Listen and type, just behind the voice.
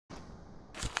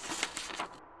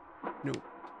Nope.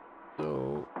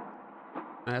 So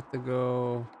I have to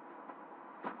go.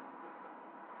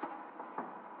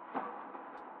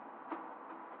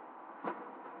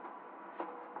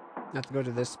 I have to go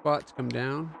to this spot to come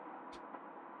down.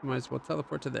 Might as well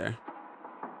teleport to there.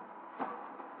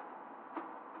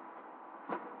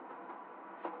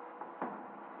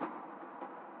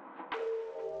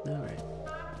 All right.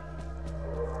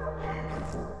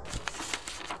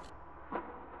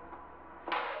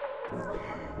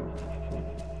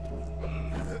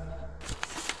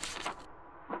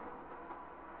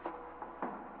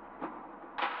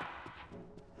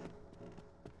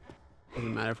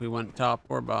 Doesn't matter if we went top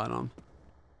or bottom.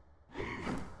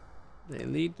 They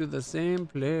lead to the same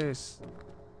place.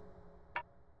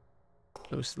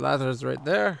 Those ladders right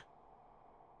there.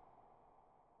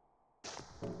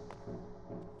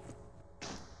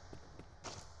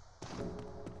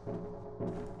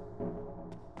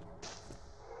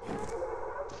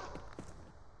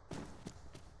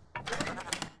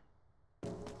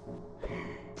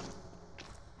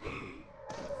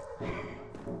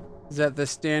 Is that the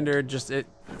standard, just it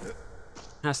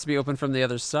has to be open from the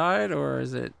other side, or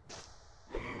is it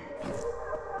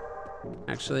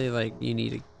actually like you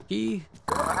need a key?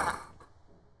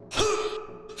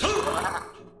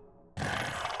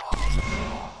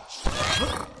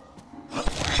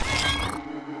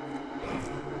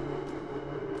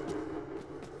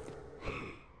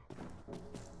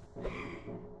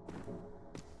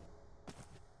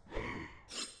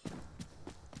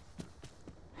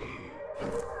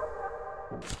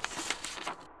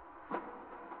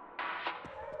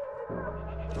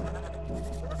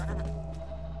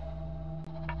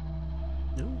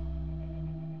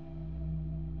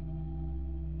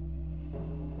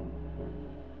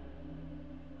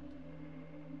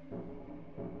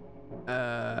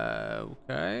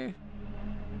 Okay.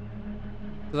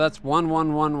 So that's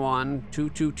 1111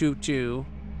 2222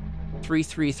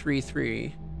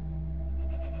 3333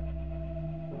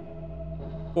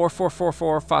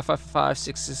 4444 555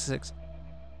 666.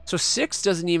 So 6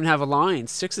 doesn't even have a line.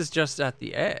 6 is just at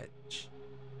the edge.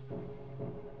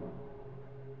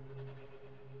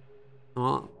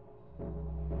 Oh.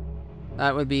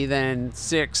 That would be then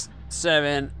 6,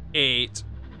 7, 8.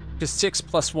 Because 6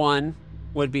 plus 1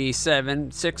 would be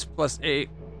 7. 6 plus 8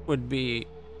 would be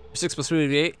 6 plus 3 would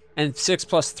be 8. And 6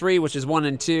 plus 3, which is 1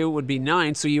 and 2, would be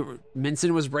 9. So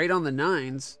Minson was right on the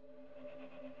 9s.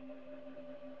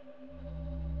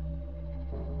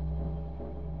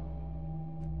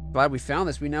 Glad we found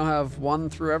this. We now have 1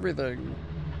 through everything.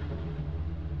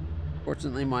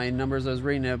 Fortunately, my numbers I was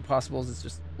reading at possibles is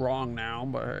just wrong now,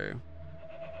 but hey.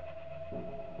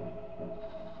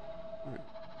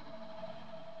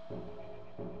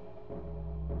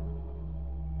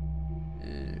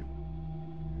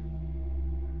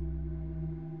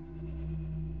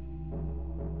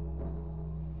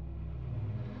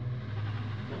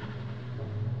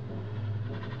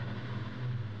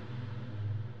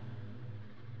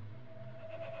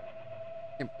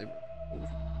 Can't believe it.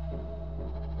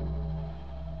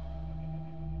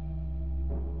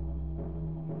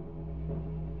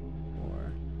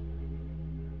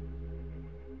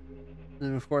 And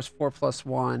then of course 4 plus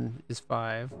 1 is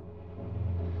 5. I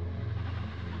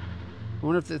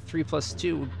wonder if the 3 plus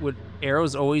 2 would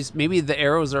arrows always, maybe the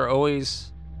arrows are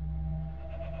always,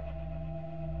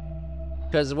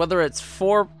 because whether it's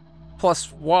 4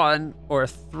 plus 1 or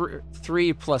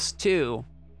 3 plus 2,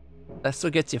 that still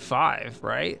gets you 5,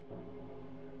 right?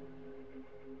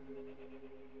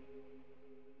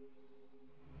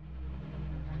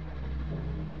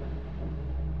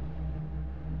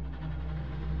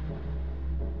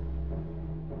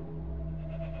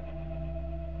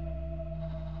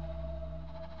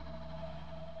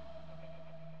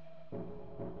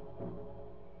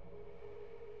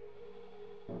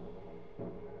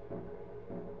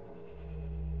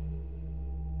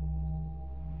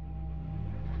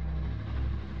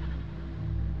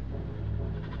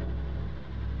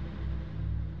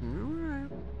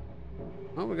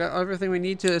 Well, we got everything we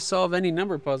need to solve any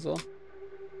number puzzle.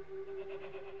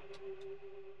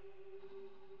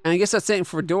 And I guess that's saying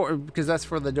for door, because that's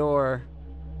for the door.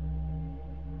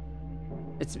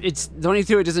 It's the only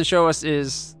two it doesn't show us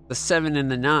is the 7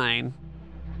 and the 9.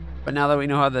 But now that we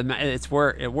know how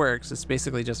it works, it's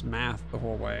basically just math the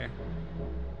whole way.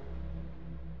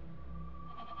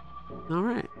 All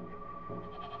right.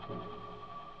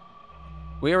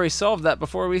 We already solved that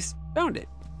before we found it.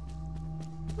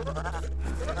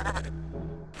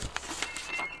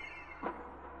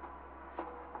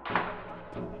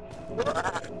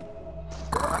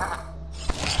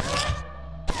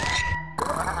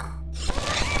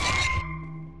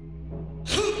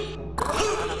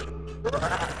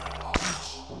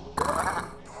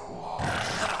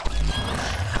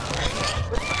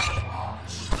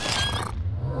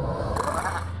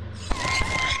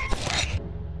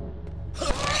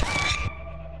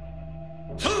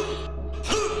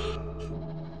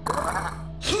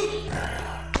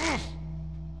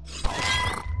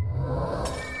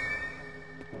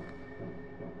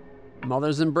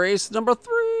 Mother's Embrace number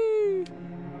 3.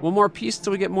 One more piece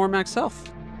till we get more max health.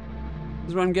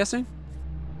 Is what I'm guessing.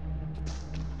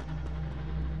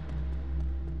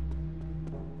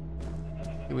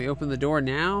 Can we open the door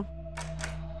now?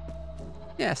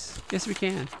 Yes, yes we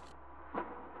can.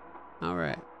 All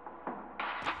right.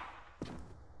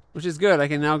 Which is good. I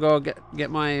can now go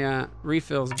get my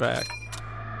refills back.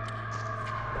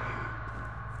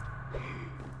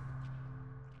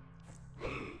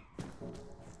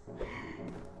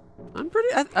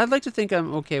 I'd like to think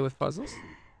I'm okay with puzzles.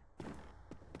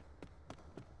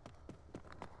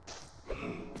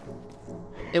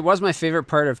 It was my favorite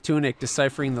part of Tunic,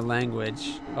 deciphering the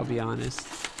language, I'll be honest.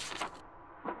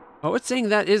 Oh, it's saying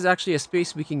that is actually a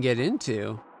space we can get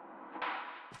into.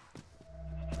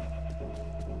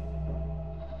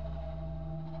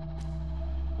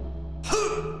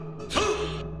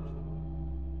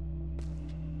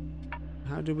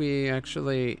 How do we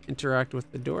actually interact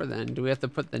with the door then? Do we have to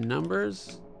put the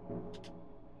numbers?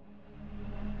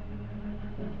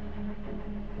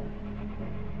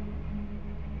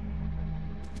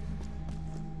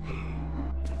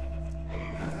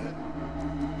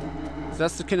 So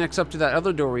that's the connects up to that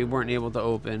other door we weren't able to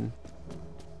open.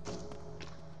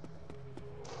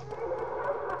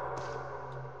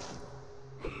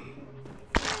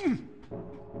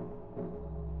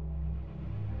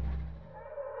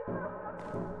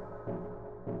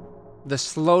 The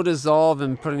slow dissolve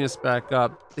and putting us back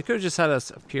up. They could have just had us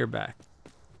appear back.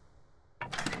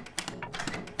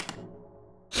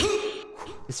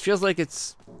 This feels like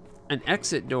it's an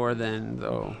exit door then,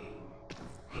 though.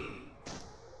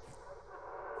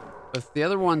 If the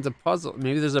other one's a puzzle,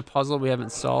 maybe there's a puzzle we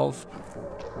haven't solved.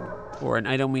 Or an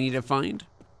item we need to find.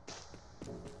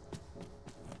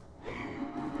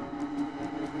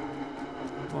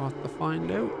 We'll have to find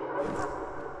out.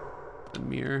 The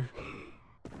mirror.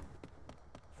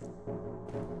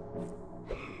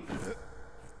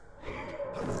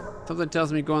 Something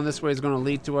tells me going this way is going to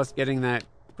lead to us getting that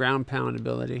ground pound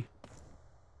ability.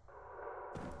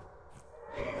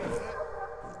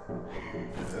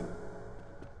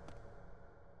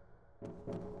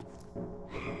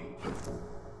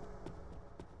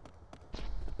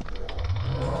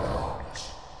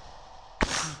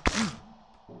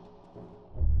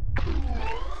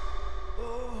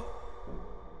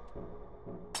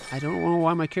 I don't know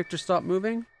why my character stopped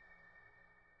moving.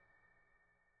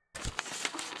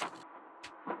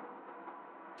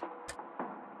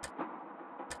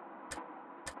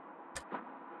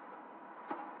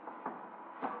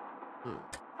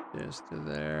 Just to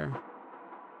there.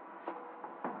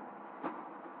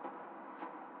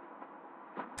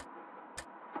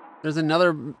 There's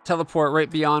another teleport right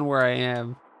beyond where I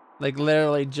am. Like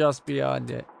literally just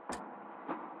beyond it.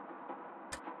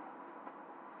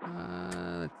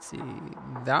 Let's see.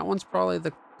 That one's probably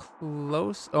the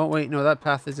close. Oh wait, no, that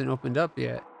path isn't opened up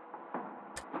yet.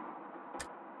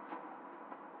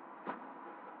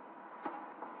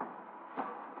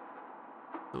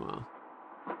 Oh well.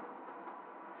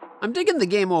 I'm digging the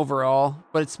game overall,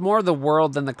 but it's more the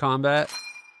world than the combat.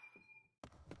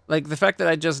 Like, the fact that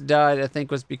I just died, I think,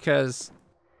 was because...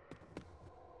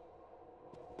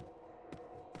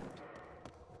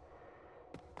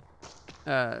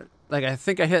 like, I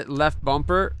think I hit left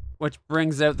bumper, which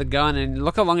brings out the gun, and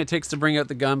look how long it takes to bring out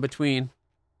the gun between...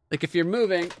 Like, if you're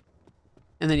moving,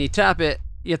 and then you tap it,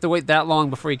 you have to wait that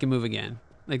long before you can move again.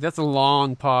 Like, that's a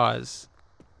long pause.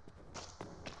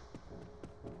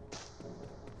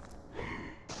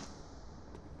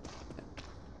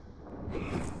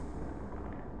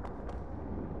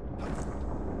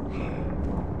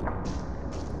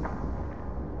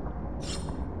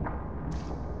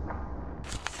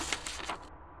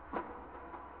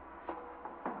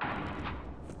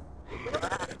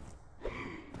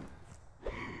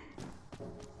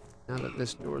 Now that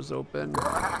this door's open.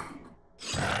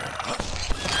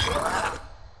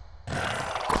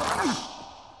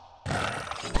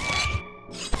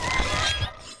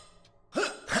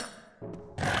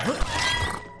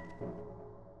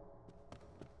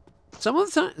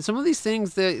 Some of these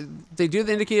things, they do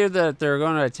the indicator that they're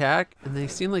going to attack, and they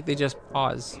seem like they just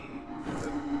pause,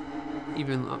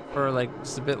 even for like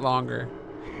just a bit longer.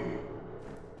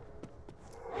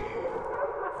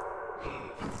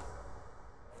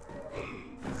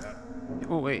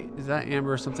 Oh, wait. Is that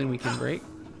amber something we can break?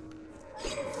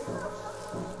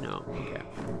 No. Okay.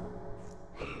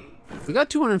 We got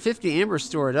 250 amber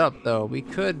stored up, though. We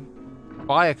could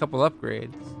buy a couple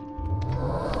upgrades.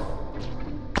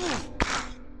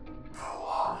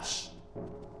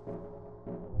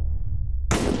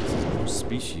 More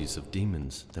species of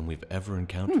demons than we've ever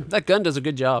encountered. That gun does a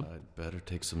good job. I'd better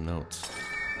take some notes.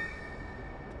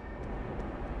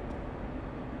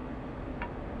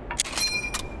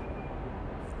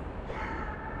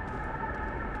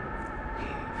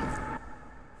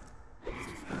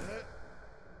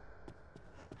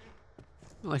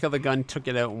 I like how the gun took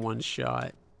it out in one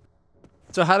shot.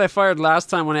 So how'd I fired last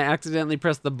time when I accidentally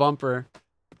pressed the bumper?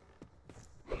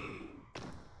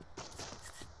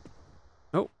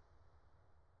 Oh.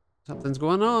 Something's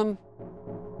going on.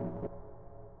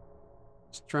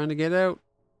 Just trying to get out.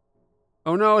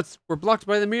 Oh no, we're blocked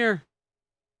by the mirror.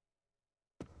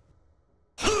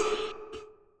 Huh,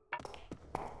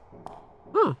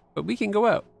 but we can go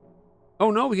out.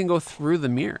 Oh no, we can go through the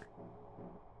mirror.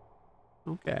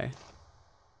 Okay.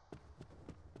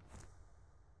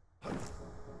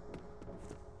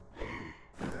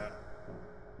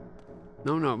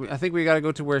 No, I think we gotta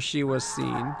go to where she was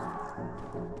seen.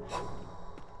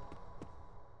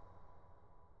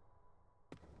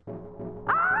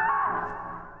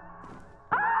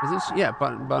 Isn't she? Yeah,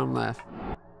 bottom left.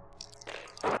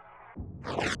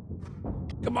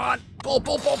 Come on! Pull!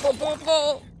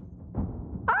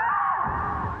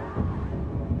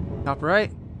 Top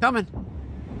right, coming.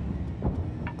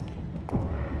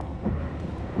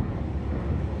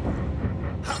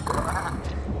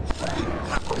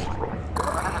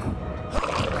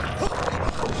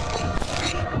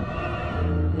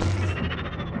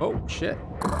 Oh, shit.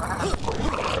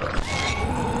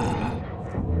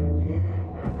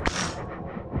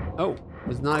 Oh,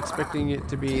 was not expecting it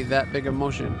to be that big of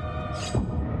motion.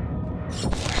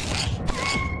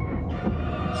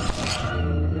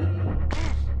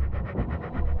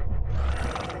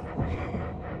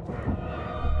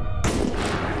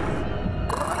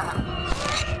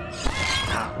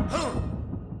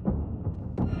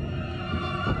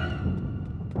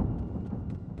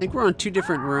 I think we're on 2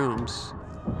 different rooms.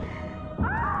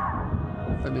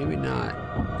 But maybe not.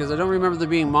 Because I don't remember there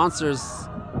being monsters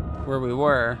where we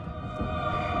were.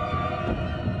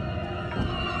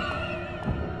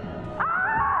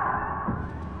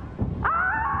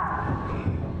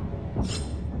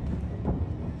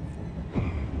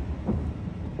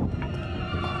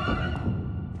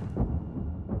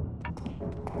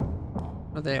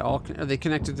 Are they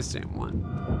connected to the same one?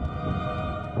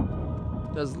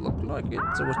 Does look like it.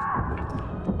 So which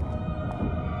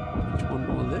one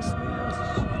will this be?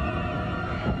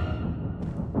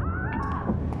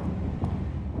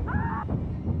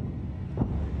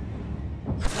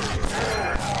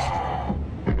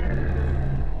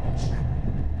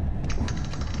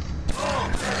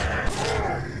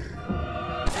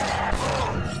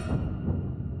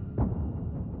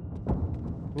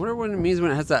 I wonder what it means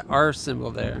when it has that R symbol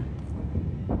there.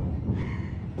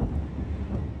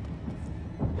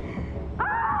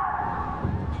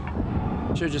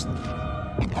 Should've just...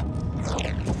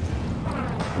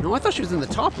 No, I thought she was in the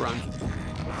top run.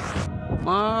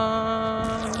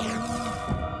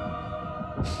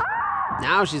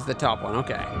 Now she's the top one,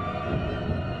 okay.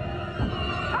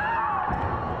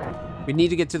 We need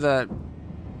to get to the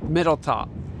middle top.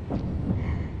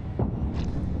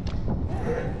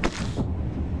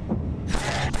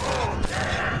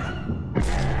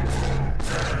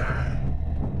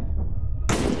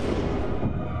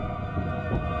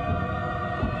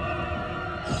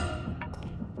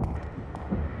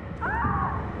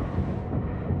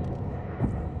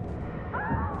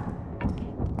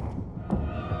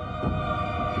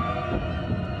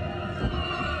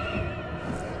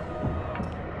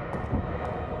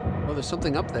 Oh, there's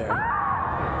something up there.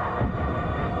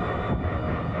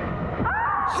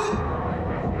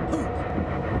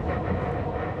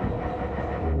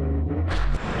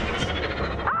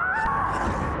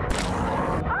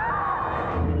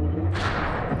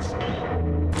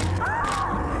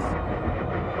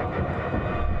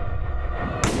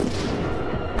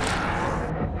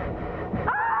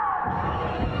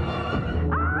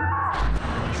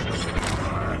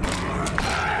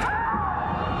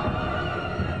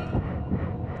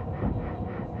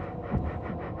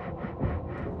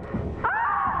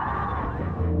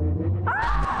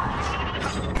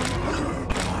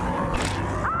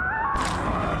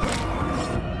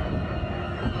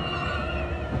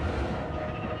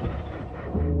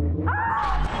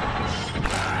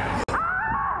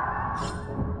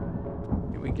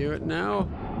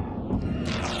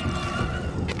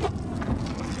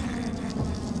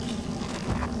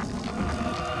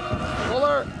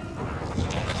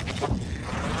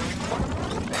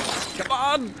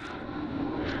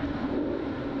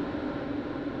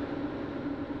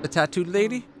 tattooed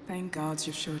lady? Thank God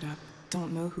you showed up.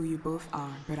 Don't know who you both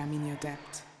are, but I'm in your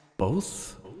debt.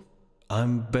 Both?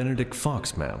 I'm Benedict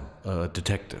Fox, ma'am, a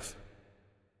detective.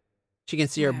 She can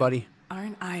see her buddy.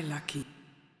 Aren't I lucky?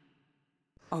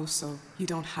 Also, you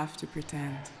don't have to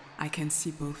pretend. I can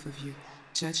see both of you.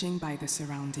 Judging by the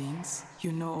surroundings,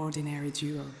 you're no ordinary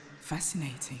duo.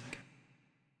 Fascinating.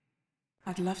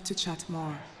 I'd love to chat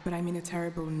more, but I'm in a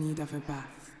terrible need of a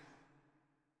bath.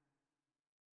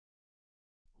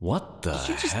 What the Did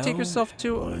she just hell take herself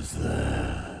to... was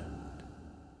that?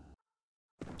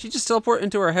 She just teleport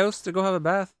into her house to go have a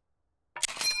bath?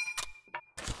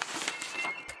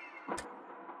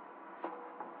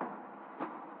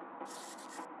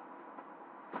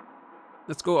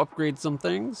 Let's go upgrade some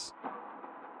things.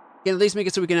 Can at least make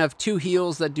it so we can have 2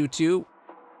 heals that do 2.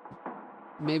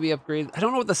 Maybe upgrade. I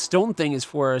don't know what the stone thing is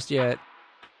for us yet.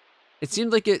 It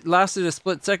seemed like it lasted a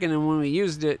split second, and when we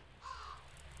used it...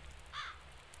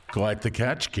 Quite the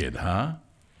catch, kid, huh?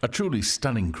 A truly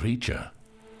stunning creature.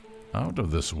 Out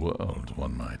of this world,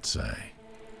 one might say.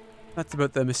 That's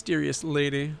about the mysterious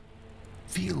lady.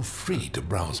 Feel free to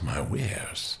browse my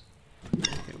wares.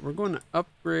 Okay, we're going to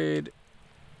upgrade...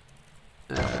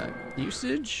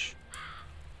 usage?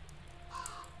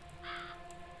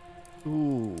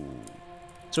 Ooh.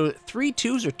 So 3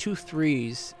 2s or 2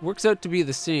 3s? Works out to be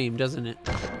the same, doesn't it?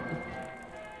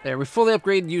 There, we fully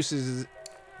upgraded uses.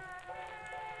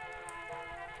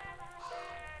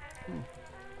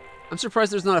 I'm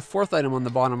surprised there's not a 4th item on the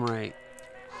bottom right.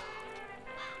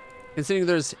 Considering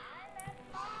there's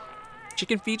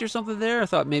chicken feet or something there, I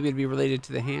thought maybe it'd be related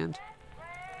to the hand.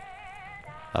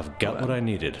 I've got what I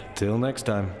needed. Till next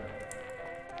time.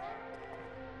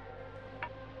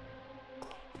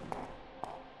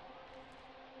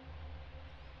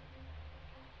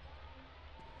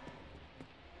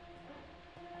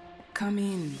 Come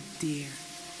in, dear.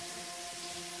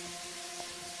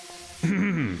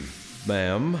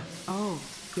 Ma'am? Oh,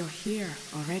 you're here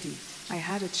already. I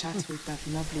had a chat with that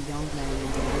lovely young man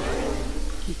in the library.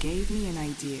 He gave me an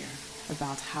idea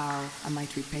about how I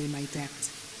might repay my debt.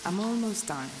 I'm almost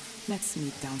done. Let's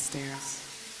meet downstairs.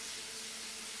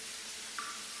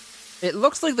 It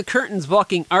looks like the curtain's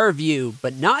blocking our view,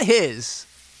 but not his.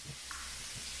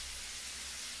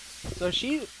 So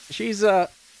she's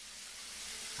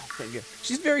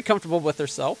very comfortable with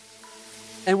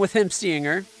herself and with him seeing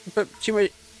her, but she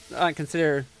might not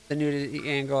consider the nudity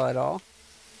angle at all.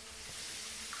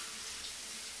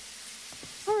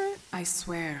 Alright. I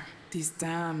swear, this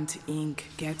damned ink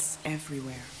gets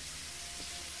everywhere.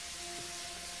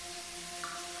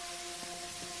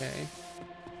 Okay.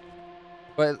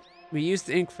 But we used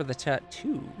the ink for the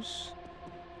tattoos.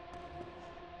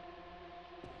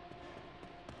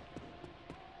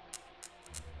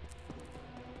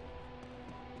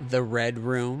 The red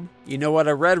room. You know what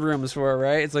a red room is for,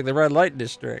 right? It's like the red light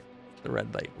district. The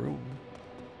red light room.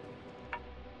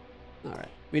 Alright.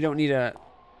 We don't need to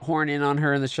horn in on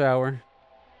her in the shower.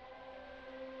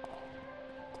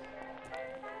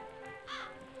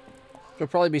 She'll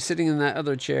probably be sitting in that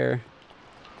other chair.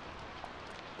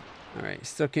 Alright,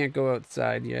 still can't go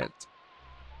outside yet.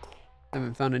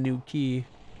 Haven't found a new key.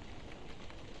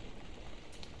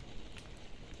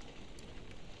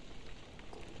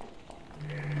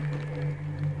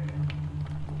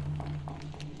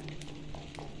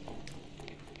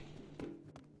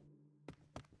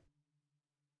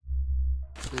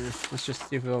 Let's just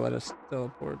see if it'll let us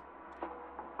teleport.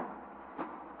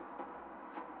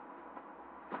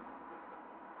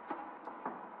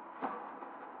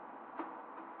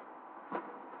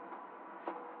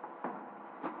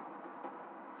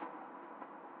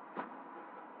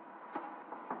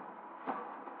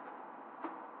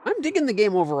 I'm digging the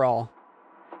game overall.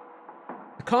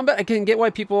 The combat, I can get why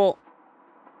people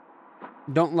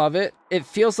don't love it. It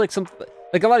feels like something,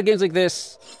 like a lot of games like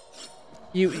this,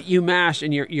 you mash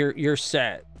and you're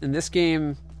set. In this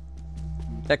game,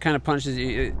 that kind of punches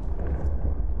you.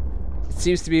 It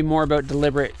seems to be more about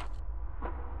deliberate,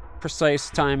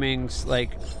 precise timings,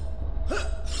 like,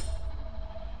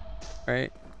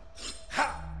 right?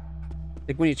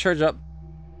 Like when you charge up,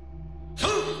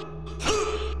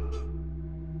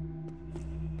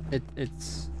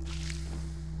 it's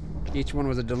each one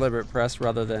was a deliberate press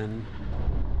rather than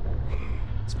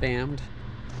spammed.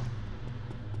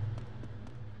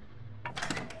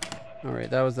 All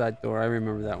right, that was that door. I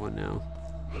remember that one now.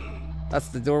 That's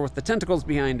the door with the tentacles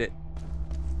behind it.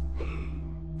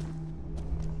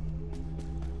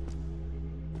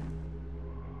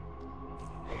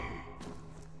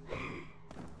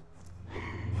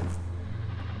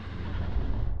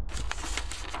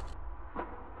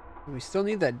 We still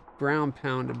need that ground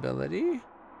pound ability.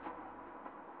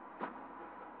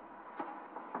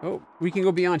 Oh, we can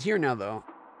go beyond here now, though.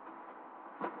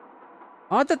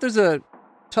 Odd that there's a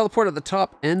teleport at the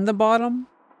top and the bottom,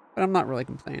 but I'm not really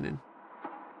complaining.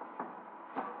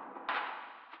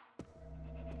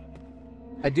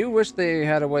 I do wish they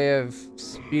had a way of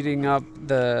speeding up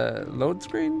the load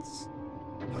screens.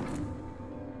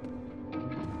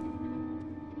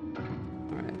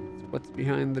 Alright, what's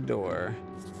behind the door?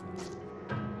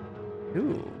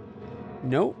 Ooh.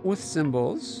 Note with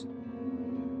symbols.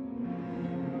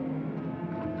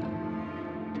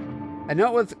 A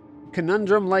note with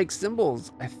conundrum-like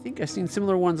symbols. I think I've seen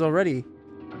similar ones already.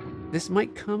 This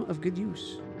might come of good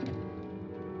use.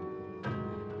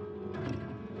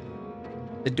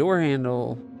 The door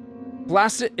handle.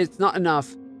 Blast it, it's not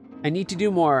enough. I need to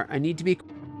do more. I need to be...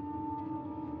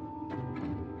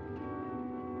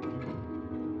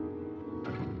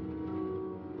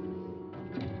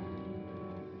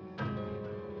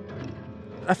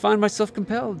 I find myself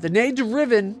compelled, the need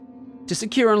driven, to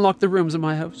secure and unlock the rooms in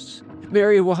my house.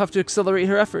 Mary will have to accelerate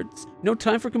her efforts. No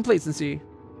time for complacency.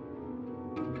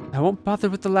 I won't bother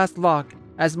with the last lock,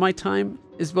 as my time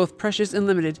is both precious and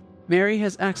limited. Mary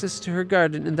has access to her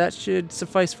garden, and that should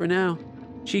suffice for now.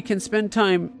 She can spend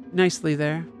time nicely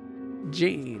there.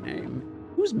 Jane,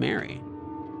 who's Mary?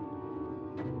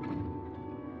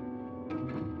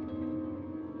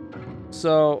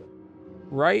 So,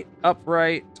 right, up,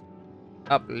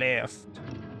 left.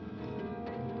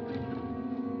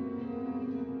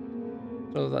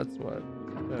 So that's what?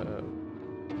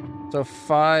 So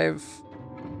 5,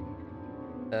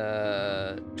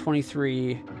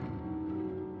 23.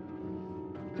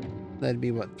 That'd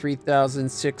be what,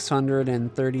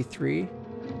 3,633?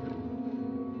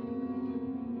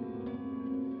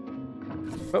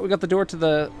 But we got the door to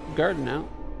the garden now.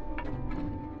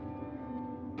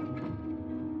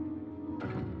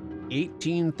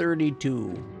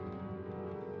 1832.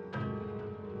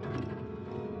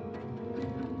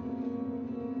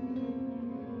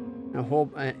 A whole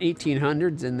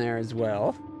 1800s in there as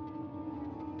well.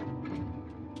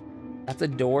 That's a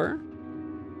door.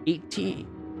 18.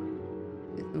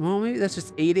 Well, maybe that's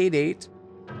just 888.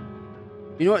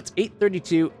 You know what? It's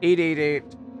 832, 888,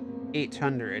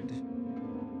 800.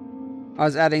 I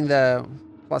was adding the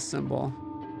plus symbol.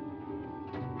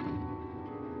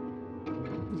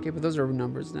 Okay, but those are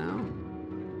numbers now.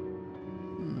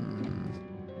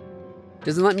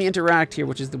 Doesn't let me interact here,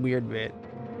 which is the weird bit.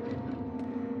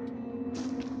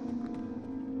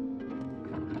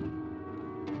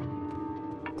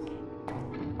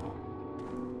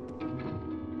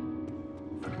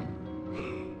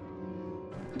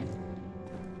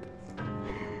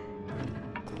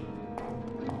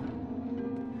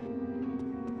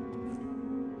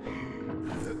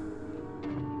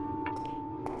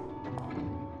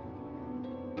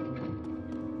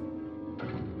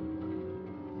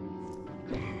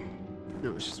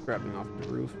 No, it's just grabbing off the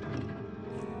roof.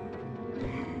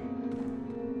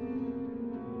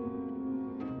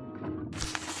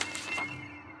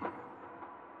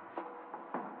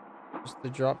 Just to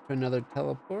drop to another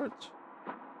teleport.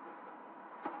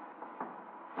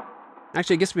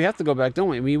 Actually, I guess we have to go back, don't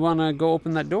we? We want to go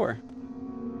open that door.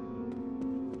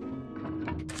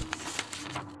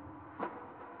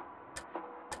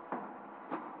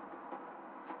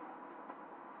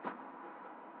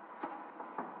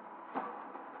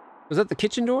 Was that the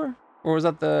kitchen door? Or was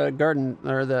that the garden,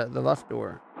 or the left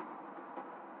door?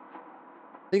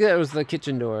 I think that was the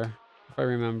kitchen door, if I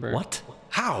remember. What?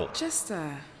 How? Just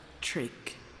a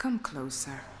trick. Come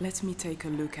closer. Let me take a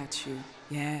look at you.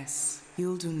 Yes,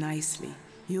 you'll do nicely.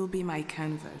 You'll be my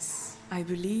canvas. I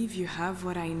believe you have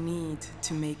what I need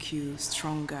to make you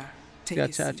stronger. Take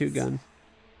Got a tattoo gun.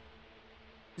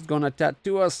 He's gonna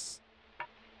tattoo us.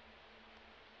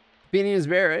 Companion's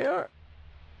barrier.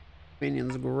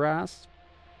 Companion's grasp.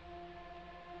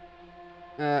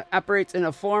 Operates in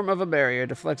a form of a barrier.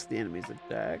 Deflects the enemy's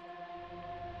attack.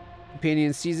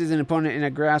 Companion seizes an opponent in a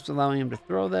grasp, allowing him to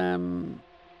throw them.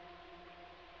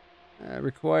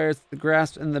 Requires the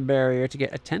grasp and the barrier to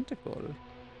get a tentacle.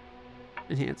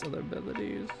 Enhance other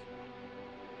abilities.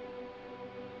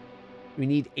 We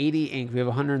need 80 ink. We have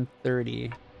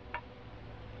 130.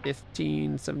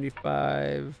 15,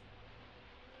 75.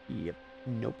 Yep.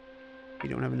 Nope. We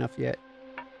don't have enough yet.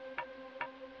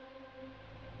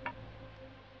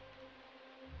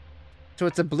 So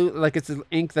it's a blue, like it's an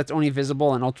ink that's only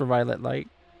visible in ultraviolet light.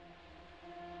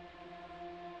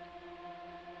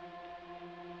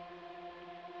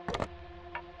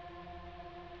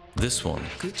 This one.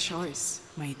 Good choice,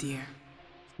 my dear.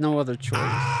 No other choice.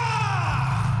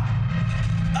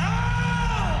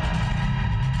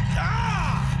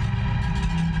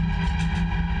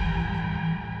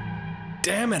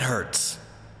 damn, it hurts.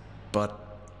 But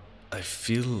I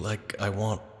feel like I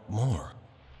want more.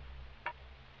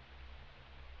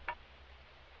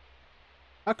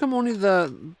 How come only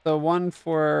the one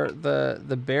for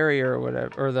the barrier or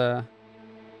whatever, or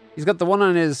he's got the one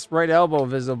on his right elbow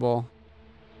visible?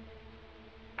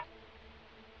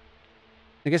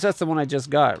 I guess that's the one I just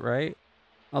got, right?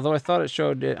 Although I thought it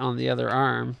showed it on the other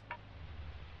arm.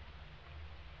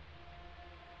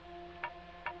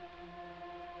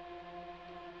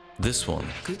 This one.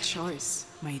 Good choice,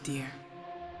 my dear.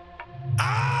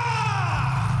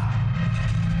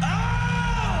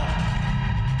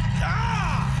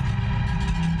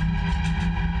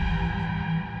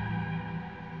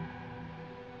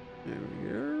 There we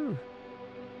go.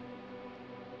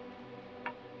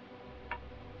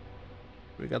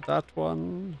 We got that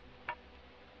one.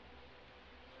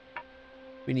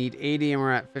 We need 80 and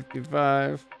we're at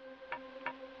 55.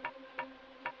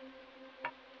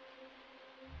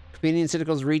 Companion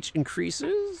Citadel's reach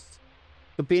increases.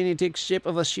 Companion takes shape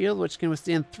of a shield which can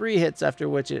withstand 3 hits, after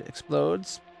which it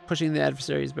explodes, pushing the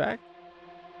adversaries back.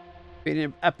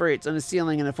 Companion operates on the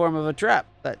ceiling in the form of a trap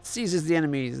that seizes the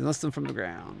enemies and lifts them from the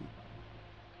ground.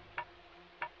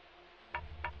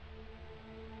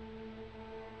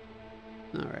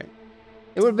 Alright.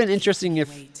 It would have been interesting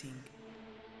if...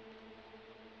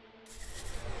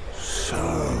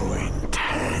 So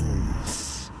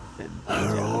intense.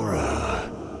 Her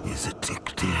aura is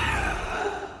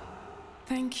addictive.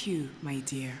 Thank you, my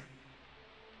dear.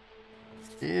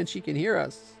 And she can hear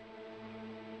us.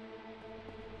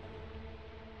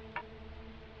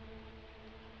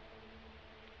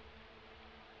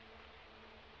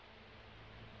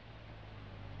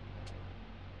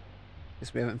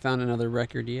 Guess we haven't found another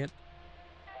record yet.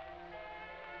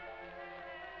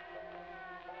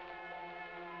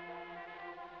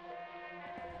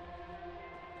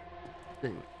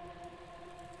 Anyway.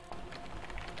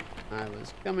 I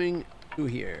was coming to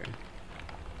here.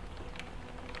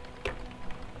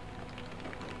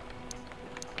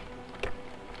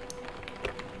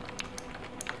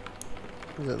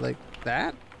 Is it like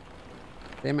that?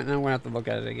 Damn it, now I'm gonna have to look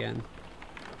at it again.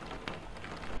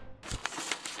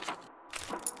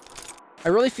 I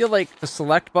really feel like the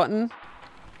select button,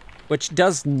 which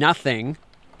does nothing,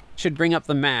 should bring up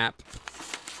the map,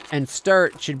 and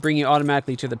start should bring you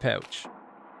automatically to the pouch.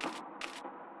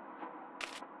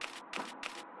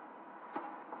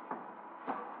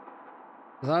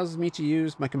 Allows me to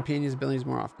use my companion's abilities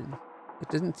more often. It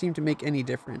doesn't seem to make any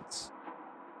difference.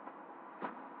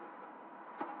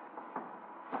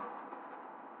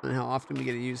 And how often we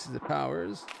get to use the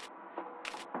powers.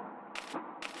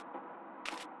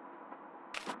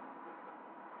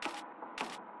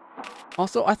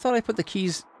 Also, I thought I put the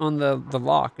keys on the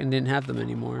lock and didn't have them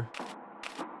anymore.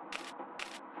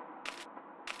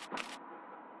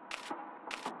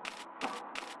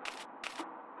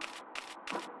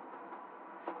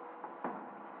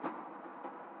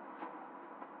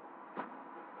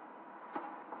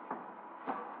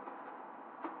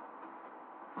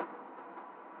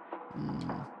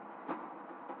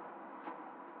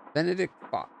 Benedict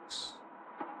Fox.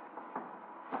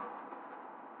 I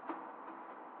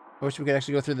wish we could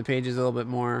actually go through the pages a little bit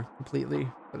more completely,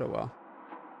 but oh well.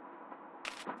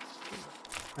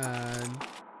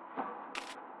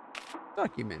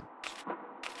 Document.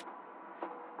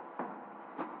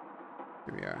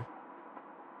 Here we are.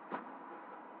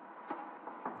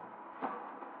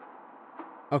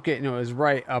 Okay, no, it was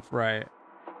right, up, right.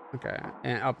 Okay,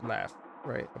 and up, left.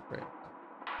 Right, up, right.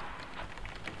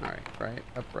 Alright, right,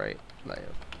 up, right, left.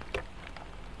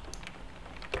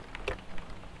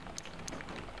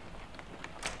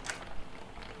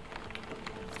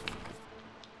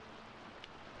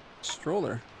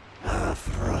 Stroller. Half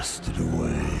rusted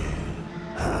away,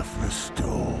 half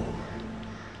restored,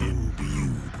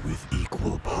 imbued with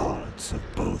equal parts of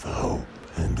both hope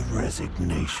and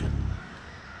resignation,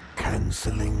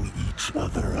 canceling each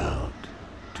other out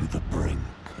to the brink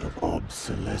of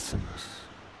obsolescence.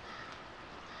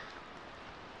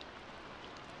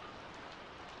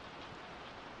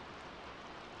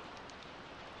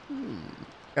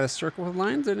 Got a circle with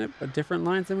lines in it, but different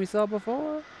lines than we saw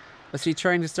before. Was he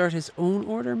trying to start his own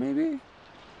order, maybe?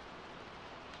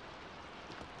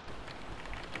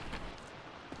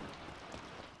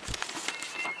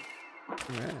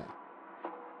 Alright.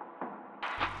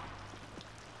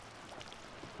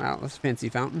 Wow, that's a fancy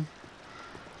fountain.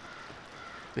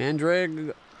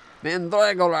 Mandragora.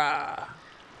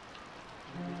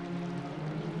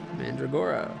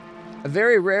 Mandragora. A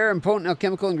very rare and potent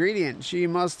alchemical ingredient. She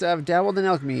must have dabbled in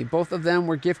alchemy. Both of them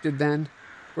were gifted then.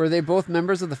 Were they both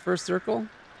members of the first circle?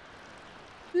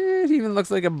 It even looks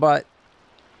like a butt.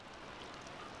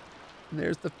 And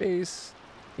there's the face.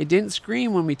 It didn't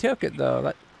scream when we took it, though.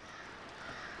 That...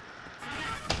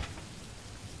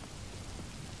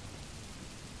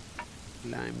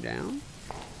 Climb down.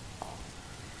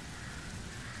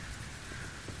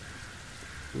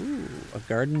 Ooh, a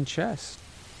garden chest.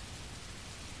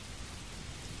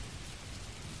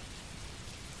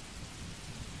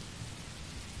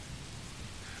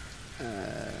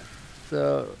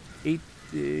 So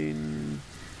 18.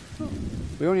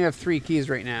 We only have 3 keys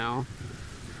right now.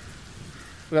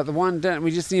 We got the one done.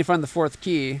 We just need to find the 4th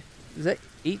key. Is that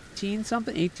 18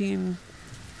 something?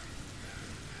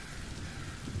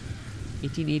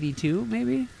 1882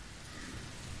 maybe?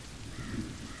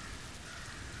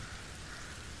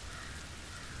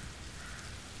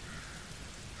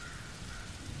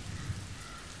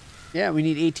 Yeah, we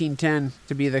need 1810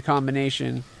 to be the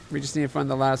combination. We just need to find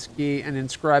the last key and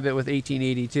inscribe it with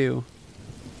 1882.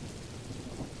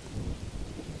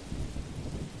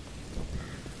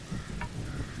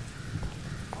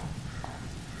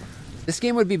 This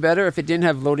game would be better if it didn't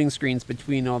have loading screens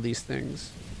between all these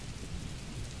things.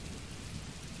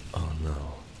 Oh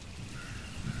no.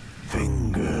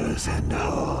 Fingers and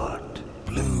heart,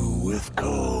 blue with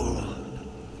cold,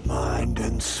 mind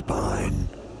and spine,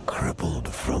 crippled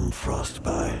from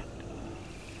frostbite.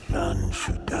 None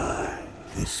should die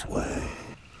this way.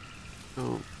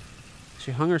 Oh.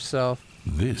 She hung herself.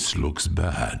 This looks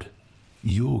bad.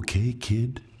 You okay,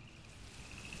 kid?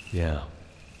 Yeah.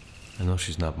 I know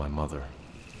she's not my mother,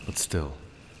 but still,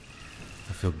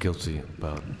 I feel guilty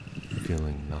about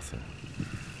feeling nothing.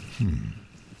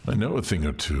 I know a thing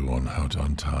or two on how to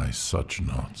untie such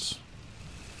knots.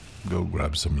 Go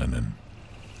grab some linen.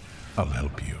 I'll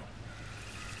help you.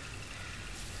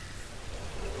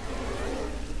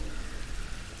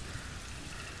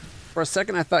 For a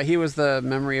second, I thought he was the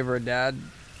memory of her dad,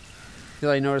 till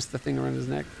I noticed the thing around his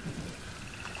neck.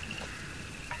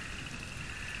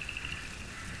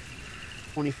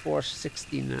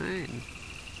 2469.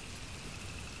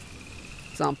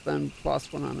 Something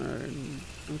plus 100.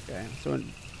 Okay, so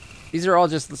these are all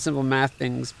just the simple math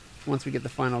things once we get the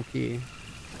final key.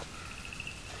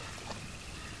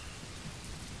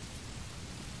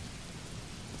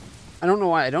 I don't know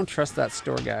why I don't trust that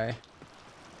store guy.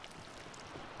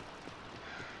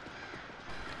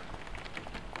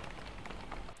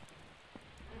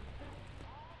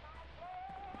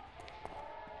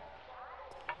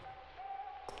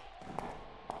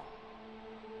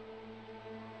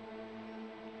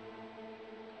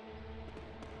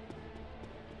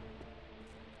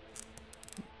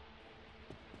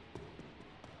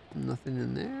 Nothing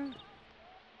in there.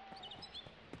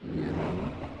 Yeah.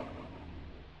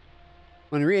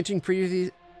 When reaching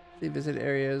previously visited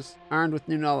areas, armed with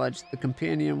new knowledge, the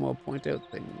companion will point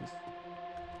out things.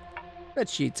 Bed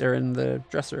sheets are in the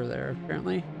dresser there,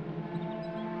 apparently.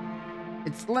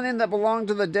 It's linen that belonged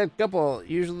to the dead couple.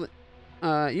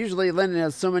 Usually linen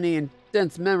has so many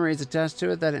intense memories attached to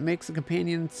it that it makes the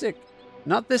companion sick.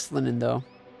 Not this linen, though.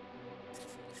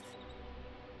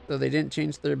 So they didn't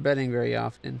change their bedding very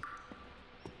often.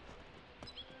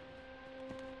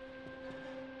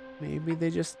 Maybe they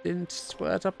just didn't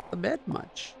sweat up the bed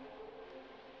much.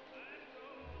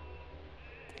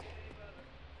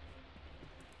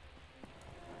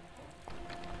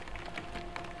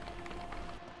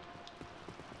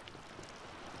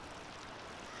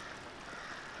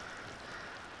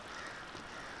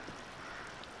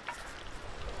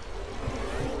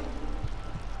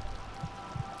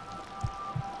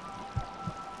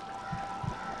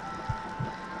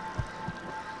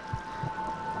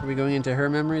 Are we going into her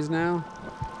memories now?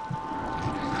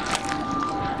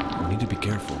 I need to be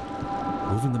careful.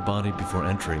 Moving the body before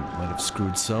entering might have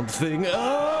screwed something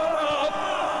up.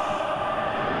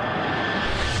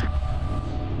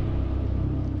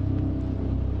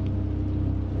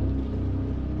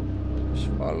 Just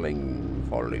falling,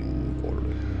 falling,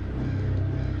 falling.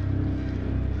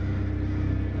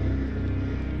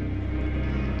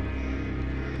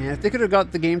 Man, if they could have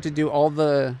got the game to do all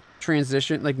the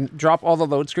transition, like drop all the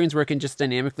load screens where it can just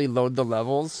dynamically load the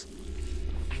levels.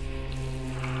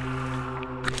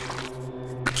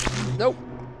 Nope.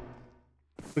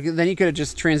 Because then you could have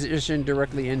just transitioned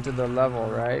directly into the level,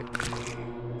 right?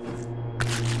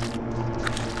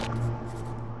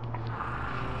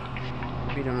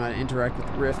 We don't know how to interact with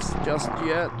rifts just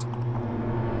yet.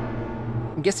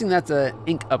 I'm guessing that's a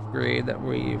ink upgrade that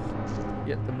we've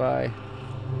yet to buy.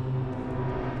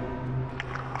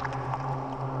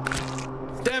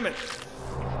 Damn it!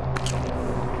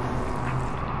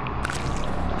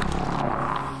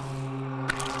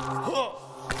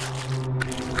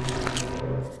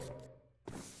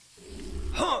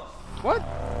 What?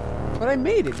 But I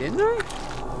made it, didn't I?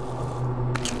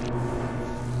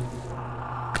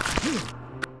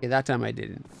 Okay, that time I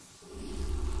didn't.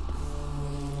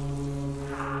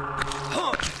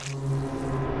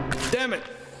 Damn it!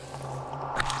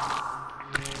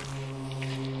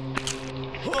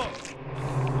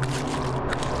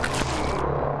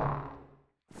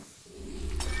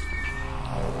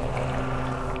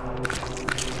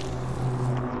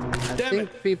 I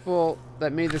think people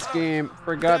that made this game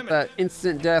forgot that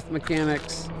instant death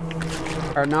mechanics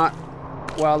are not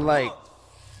well liked.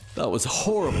 That was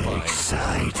horrifying.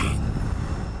 Exciting.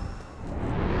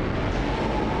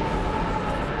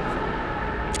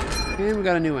 And we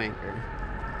got a new anchor.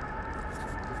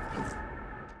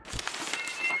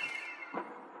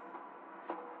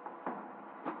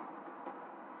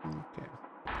 Okay.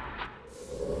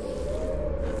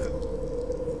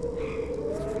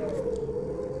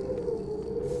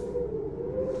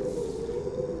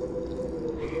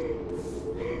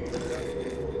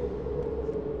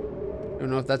 Don't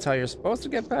know if that's how you're supposed to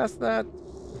get past that.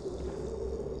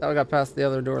 Thought I got past the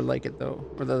other door like it though,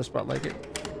 or the other spot like it.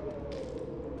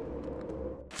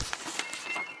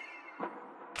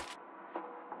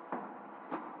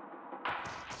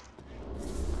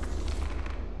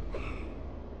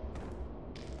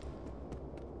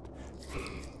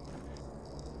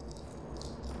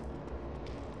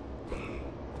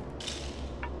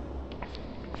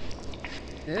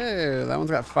 Ew, that one's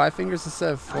got 5 fingers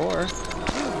instead of 4.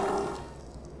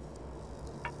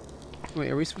 Wait,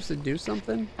 are we supposed to do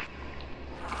something?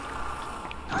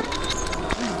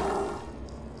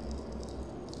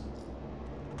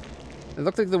 It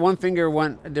looked like the one finger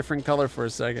went a different color for a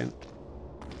second.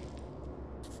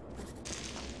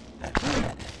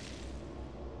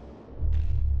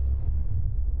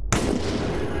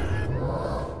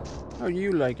 How do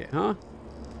you like it, huh?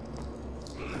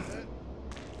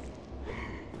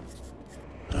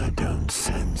 I don't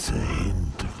sense a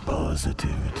hint of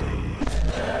positivity.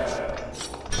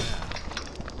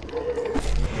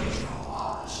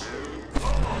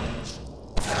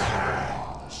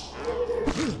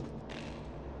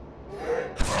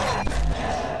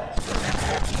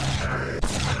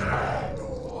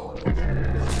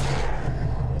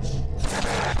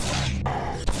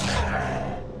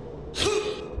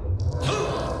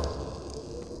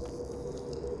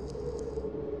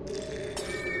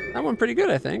 That one pretty good,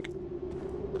 I think.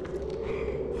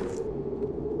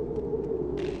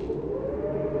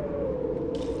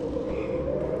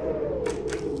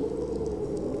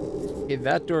 Okay,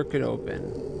 that door could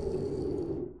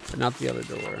open, but not the other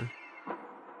door.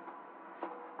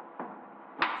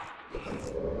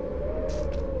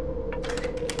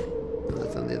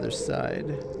 That's on the other side.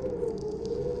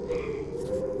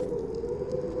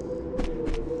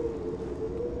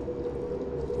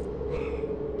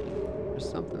 There's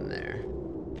something there.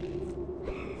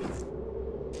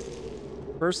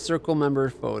 First circle member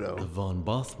photo. The von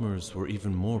Bothmers were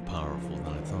even more powerful than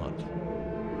I thought.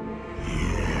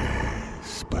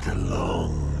 Yes, but a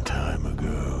long time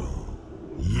ago.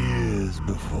 Years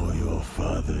before your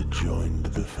father joined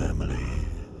the family,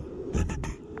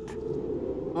 Benedict.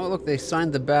 Oh, look, they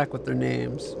signed the back with their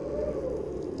names.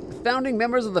 The founding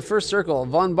members of the First Circle,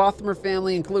 von Bothmer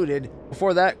family included.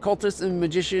 Before that, cultists and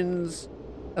magicians,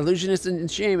 illusionists and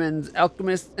shamans,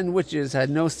 alchemists and witches had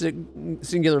no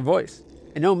singular voice,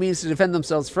 and no means to defend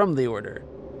themselves from the order.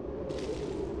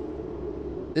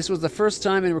 This was the first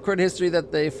time in recorded history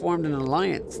that they formed an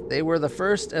alliance. They were the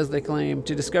first, as they claim,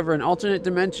 to discover an alternate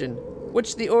dimension,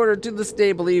 which the Order to this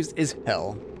day believes is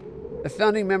Hell. The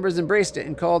founding members embraced it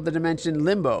and called the dimension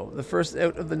Limbo, the first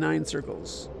out of the 9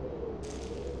 circles.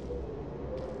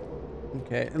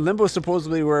 Okay, and Limbo is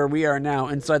supposedly where we are now,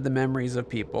 inside the memories of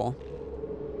people.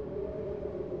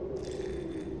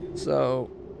 So,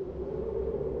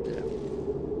 yeah.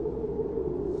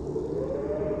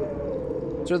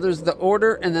 So there's the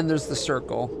Order, and then there's the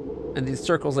Circle. And these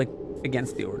circles, like,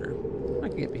 against the Order. I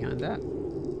can get behind that.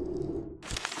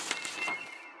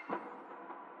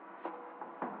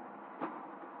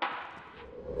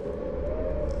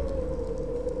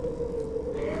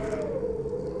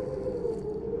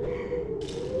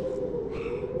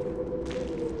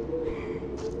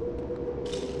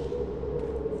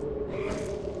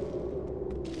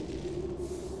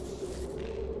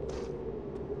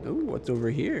 Ooh, what's over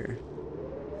here?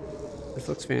 This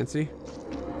looks fancy.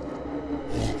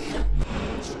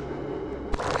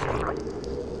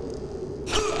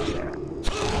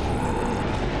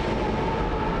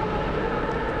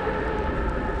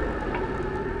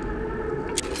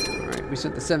 Alright, we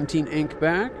sent the 17 ink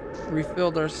back,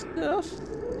 refilled our stuff.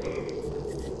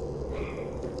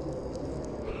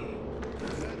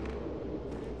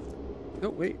 Oh,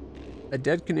 wait. A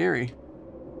dead canary.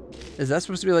 Is that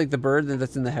supposed to be like the bird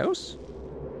that's in the house?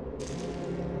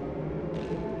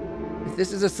 If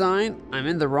this is a sign, I'm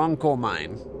in the wrong coal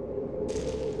mine.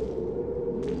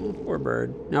 Poor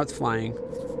bird. Now it's flying.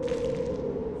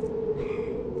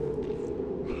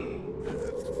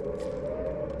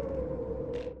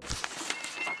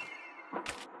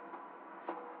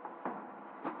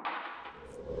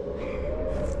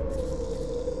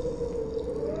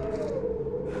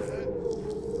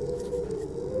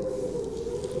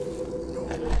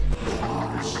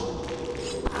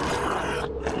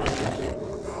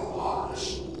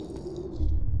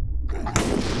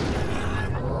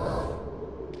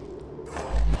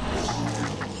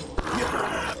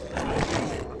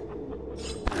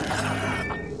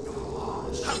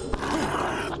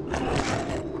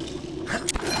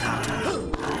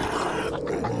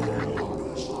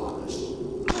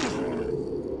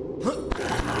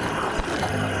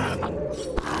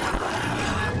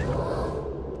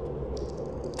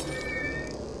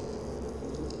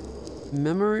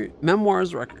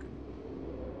 Memoirs record.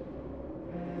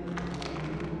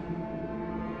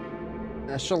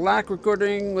 A shellac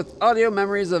recording with audio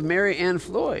memories of Mary Ann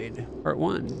Floyd, part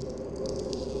 1.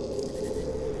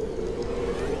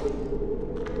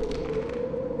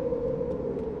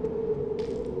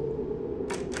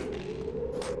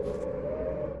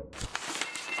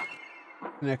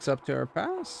 Connects up to our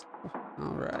past.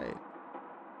 All right.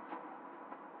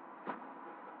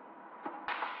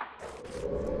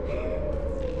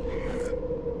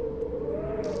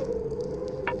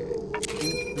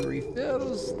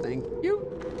 Refills, thank you.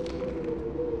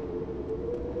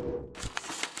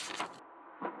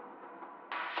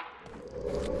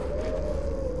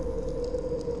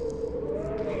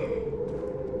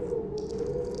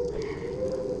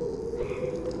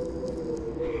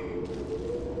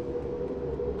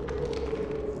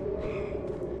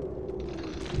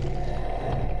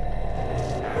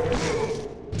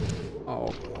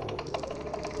 Oh.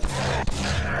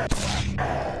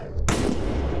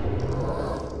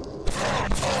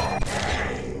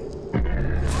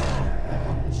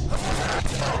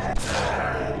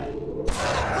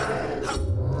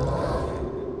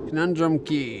 Conundrum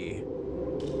key.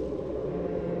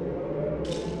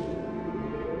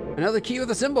 Another key with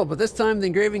a symbol, but this time the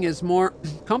engraving is more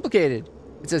complicated.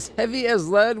 It's as heavy as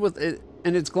lead with it,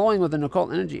 and it's glowing with an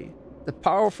occult energy. The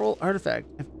powerful artifact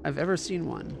if I've ever seen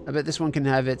one. I bet this one can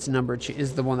have its number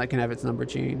is the one that can have its number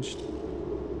changed.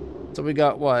 So we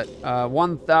got what?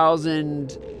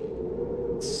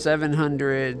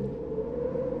 1,700.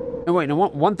 No wait, no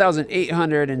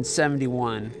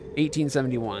 1,871.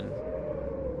 1871.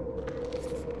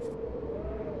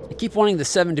 I keep wanting the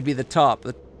 7 to be the top,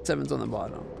 but 7's on the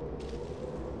bottom.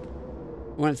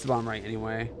 When it's the bottom right,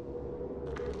 anyway.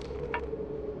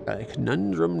 Got a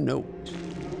conundrum note.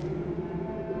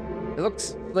 It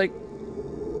looks like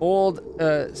old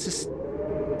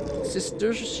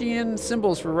Cistercian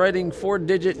symbols for writing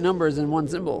 4-digit numbers in one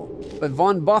symbol, but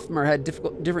von Bothmer had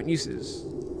different uses.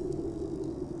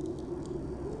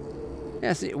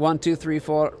 Yeah, see, 1, 2, 3,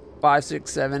 4, 5,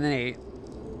 6, 7, and 8.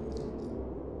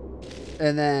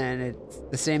 And then it's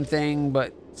the same thing,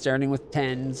 but starting with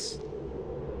 10s.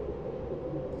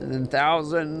 And then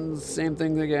thousands, same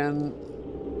thing again.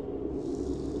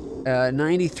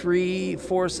 93,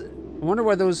 4. I wonder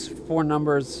why those 4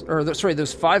 numbers, or sorry,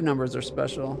 those 5 numbers are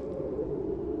special.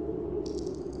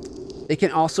 They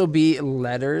can also be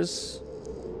letters.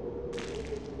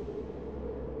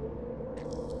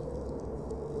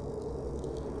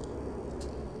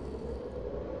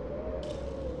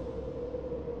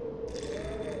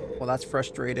 Well, that's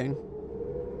frustrating.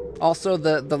 Also,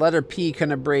 the letter P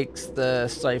kind of breaks the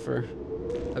cipher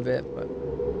a bit, but...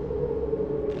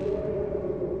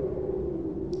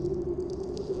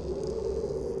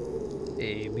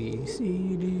 A, B,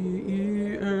 C, D,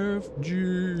 E, F,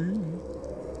 G.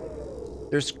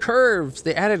 There's curves.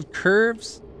 They added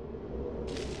curves.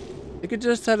 They could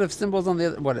just have symbols on the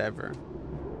other... Whatever.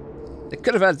 They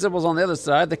could have had symbols on the other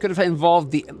side. They could have involved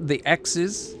the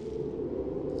X's.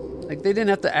 Like, they didn't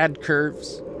have to add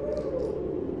curves.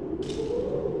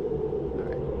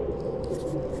 Alright.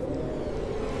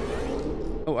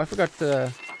 Oh, I forgot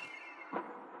to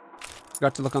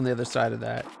look on the other side of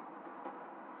that.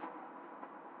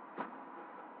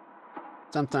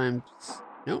 Sometimes...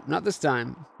 Nope, not this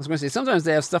time. I was going to say, sometimes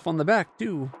they have stuff on the back,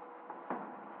 too.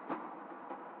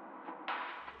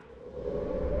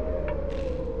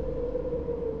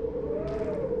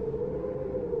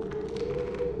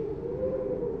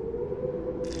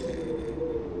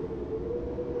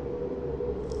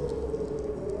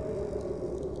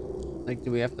 Like,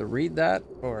 do we have to read that,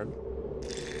 or...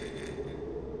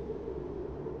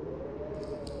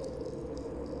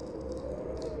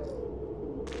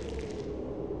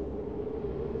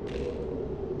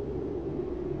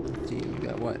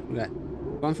 got what? We got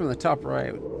going from the top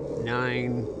right.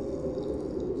 9,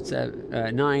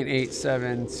 8,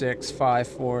 7, 6, 5,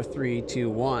 4, 3, 2,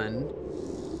 1.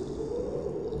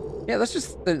 Yeah, that's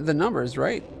just the numbers,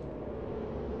 right?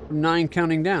 From 9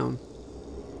 counting down.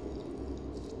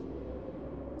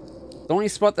 The only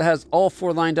spot that has all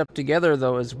 4 lined up together,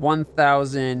 though, is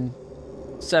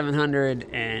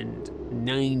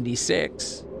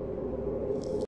 1,796.